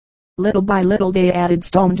Little by little they added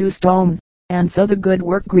stone to stone, and so the good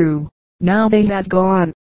work grew. Now they have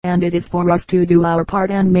gone, and it is for us to do our part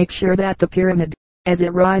and make sure that the pyramid, as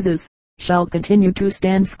it rises, shall continue to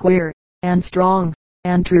stand square, and strong,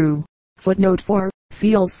 and true. Footnote 4.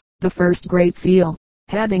 Seals. The first great seal,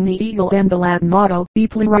 having the eagle and the Latin motto, E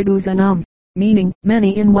pluribus unum, meaning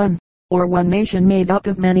many in one, or one nation made up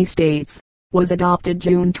of many states, was adopted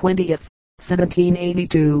June 20th,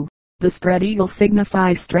 1782. The spread eagle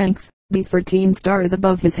signifies strength. The 13 stars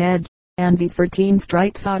above his head, and the 13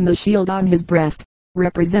 stripes on the shield on his breast,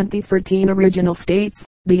 represent the 13 original states.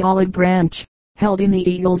 The olive branch, held in the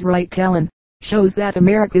eagle's right talon, shows that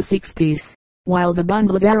America seeks peace, while the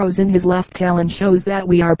bundle of arrows in his left talon shows that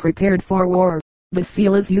we are prepared for war. The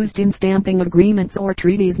seal is used in stamping agreements or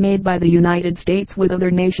treaties made by the United States with other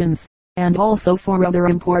nations, and also for other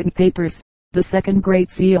important papers. The second great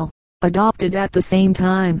seal, adopted at the same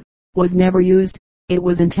time, was never used. It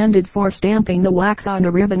was intended for stamping the wax on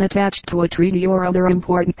a ribbon attached to a treaty or other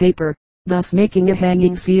important paper, thus making a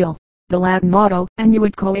hanging seal. The Latin motto,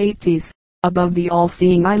 Annuit Coatis, above the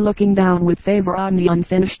all-seeing eye looking down with favor on the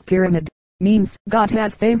unfinished pyramid, means God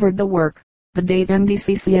has favored the work. The date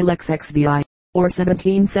MDCCLXXVI, or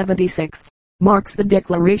 1776, marks the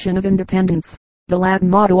Declaration of Independence. The Latin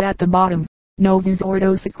motto at the bottom, Novus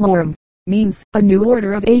Ordo Seclorum, means a new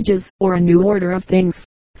order of ages, or a new order of things,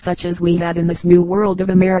 such as we have in this new world of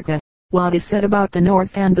America. What is said about the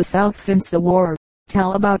North and the South since the war?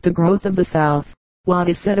 Tell about the growth of the South. What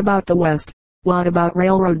is said about the West? What about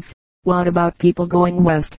railroads? What about people going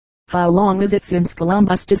west? How long is it since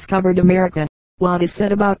Columbus discovered America? What is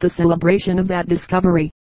said about the celebration of that discovery?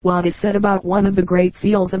 What is said about one of the great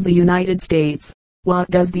seals of the United States? What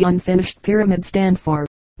does the unfinished pyramid stand for?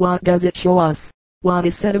 What does it show us? What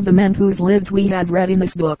is said of the men whose lives we have read in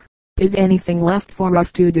this book? Is anything left for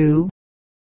us to do?